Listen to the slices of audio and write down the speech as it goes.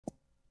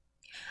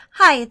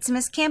Hi, it's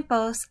Miss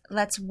Campos.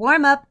 Let's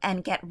warm up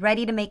and get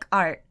ready to make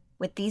art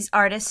with these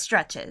artist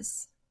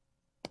stretches.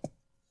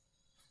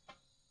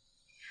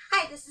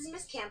 Hi, this is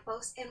Miss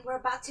Campos, and we're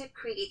about to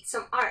create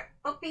some art.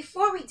 But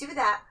before we do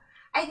that,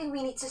 I think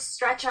we need to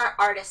stretch our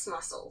artist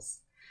muscles.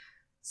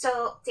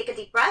 So take a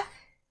deep breath,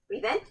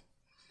 breathe in,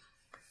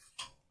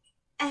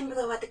 and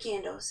blow out the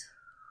candles.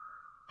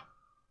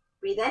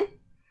 Breathe in,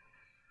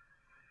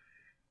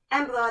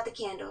 and blow out the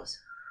candles.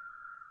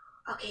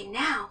 Okay,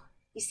 now,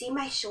 you see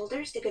my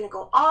shoulders? They're going to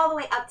go all the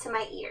way up to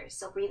my ears.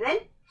 So breathe in,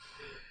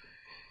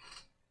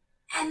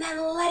 and then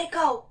let it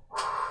go.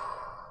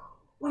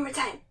 One more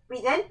time.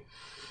 Breathe in,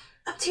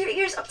 up to your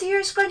ears,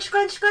 scrunch,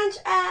 scrunch, scrunch,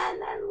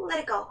 and then let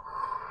it go.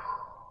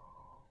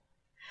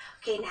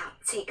 Okay, now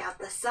take out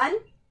the sun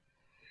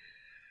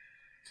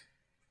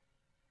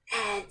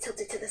and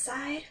tilt it to the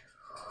side.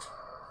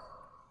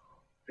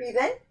 Breathe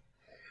in,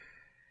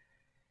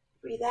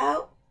 breathe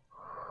out.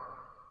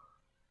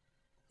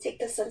 Take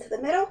the sun to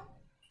the middle.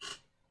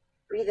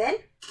 Breathe in,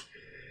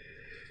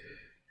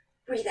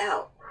 breathe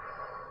out.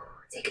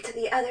 Take it to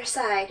the other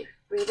side.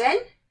 Breathe in,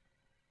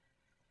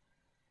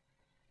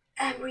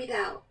 and breathe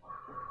out.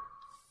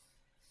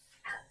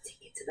 Now take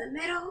it to the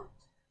middle,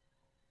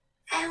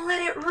 and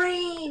let it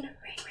rain. Rain, rain,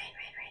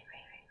 rain, rain, rain,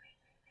 rain, rain,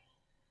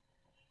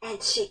 rain.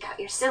 And shake out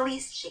your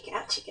sillies. Shake it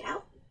out, shake it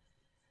out.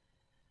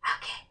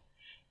 Okay,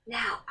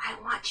 now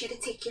I want you to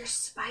take your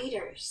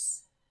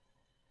spiders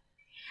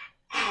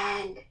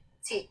and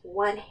take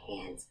one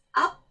hand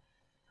up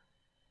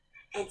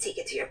and take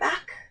it to your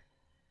back.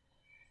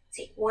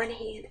 Take one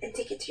hand and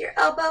take it to your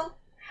elbow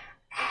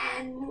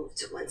and move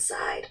to one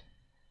side.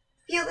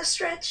 Feel the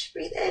stretch.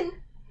 Breathe in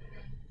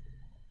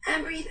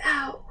and breathe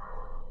out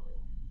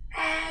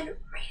and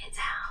rain it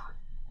down.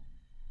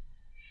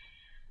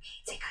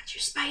 Okay, take out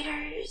your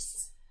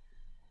spiders.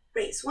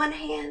 Raise one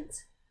hand,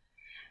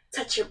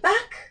 touch your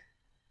back.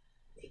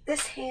 Take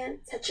this hand,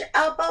 touch your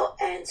elbow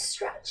and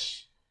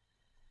stretch.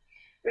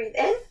 Breathe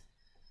in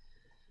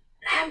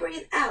and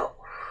breathe out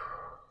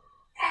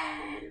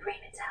and rain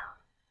it down.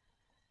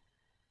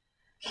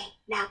 Okay,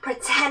 now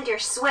pretend you're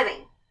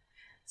swimming.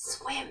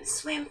 Swim,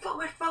 swim,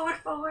 forward, forward,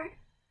 forward.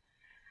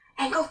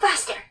 And go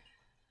faster.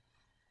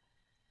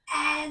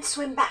 And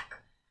swim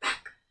back,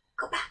 back,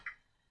 go back.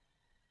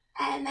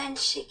 And then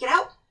shake it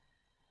out.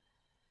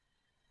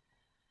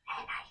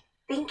 And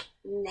I think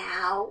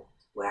now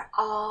we're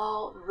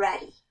all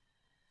ready.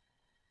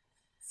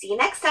 See you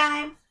next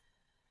time.